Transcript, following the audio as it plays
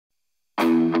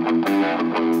G'day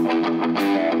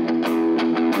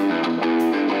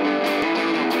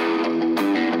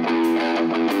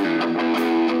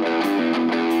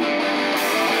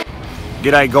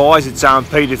guys, it's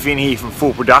Peter Finn here from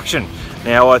Full Production.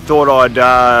 Now I thought I'd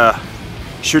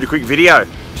shoot a quick video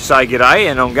to say g'day,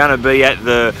 and I'm going to be at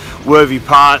the Worthy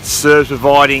Parts Service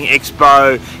Providing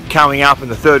Expo coming up on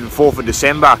the 3rd and 4th of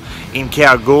December in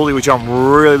Kalgoorlie, which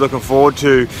I'm really looking forward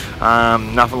to.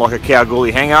 Nothing like a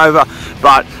Kalgoorlie hangover,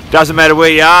 but doesn't matter where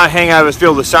you are, hangovers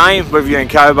feel the same, whether you're in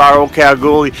Cobar or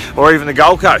Kalgoorlie or even the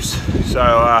Gold Coast.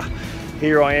 So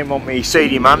here I am on my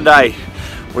seedy Monday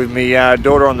with my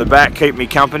daughter on the back, keep me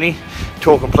company,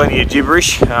 talking plenty of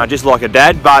gibberish, just like a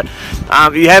dad. But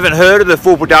if you haven't heard of the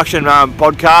Full Production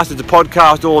podcast, it's a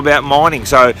podcast all about mining,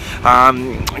 so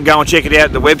go and check it out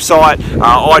at the website,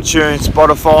 iTunes,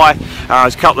 Spotify.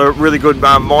 There's a couple of really good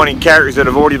mining characters that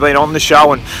have already been on the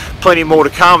show, and plenty more to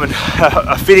come. And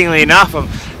fittingly enough, I'm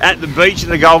at the beach in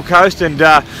the Gold Coast, and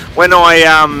when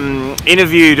I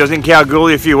interviewed, I was in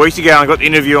Kalgoorlie a few weeks ago, and I got the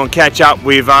interview and catch up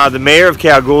with the Mayor of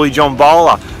Kalgoorlie, John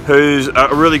Bowler, who's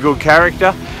a really good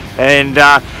character. And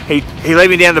he led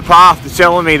me down the path to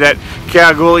telling me that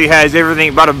Kalgoorlie has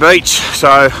everything but a beach, so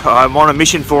I'm on a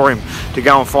mission for him to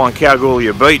go and find Kalgoorlie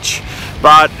a beach.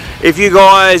 But if you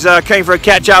guys are keen for a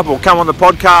catch up or come on the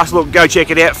podcast, look, go check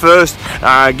it out first.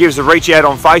 Give us a reach out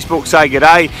on Facebook, say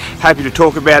g'day. Happy to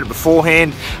talk about it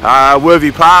beforehand.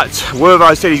 Worthy Parts,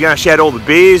 Wervo said he's going to shout all the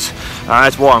beers.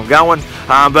 That's why I'm going.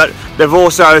 But they've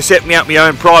also set me up my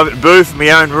own private booth,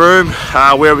 my own room,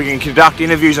 where we can conduct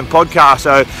interviews and podcasts.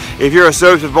 So if you're a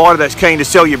service provider that's keen to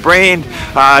sell your brand,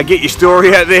 get your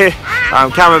story out there,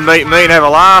 come and meet me and have a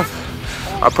laugh.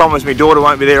 I promise my daughter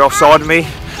won't be there offside of me.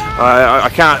 I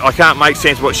can't make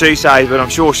sense what she says, but I'm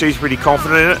sure she's pretty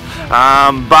confident in it.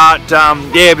 Yeah,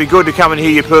 it'd be good to come and hear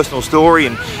your personal story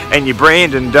and your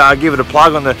brand, and give it a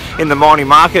plug in the mining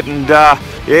market, and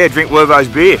yeah, drink Wervo's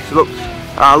beer. So look,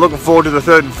 looking forward to the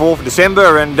 3rd and 4th of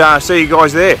December, and see you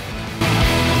guys there.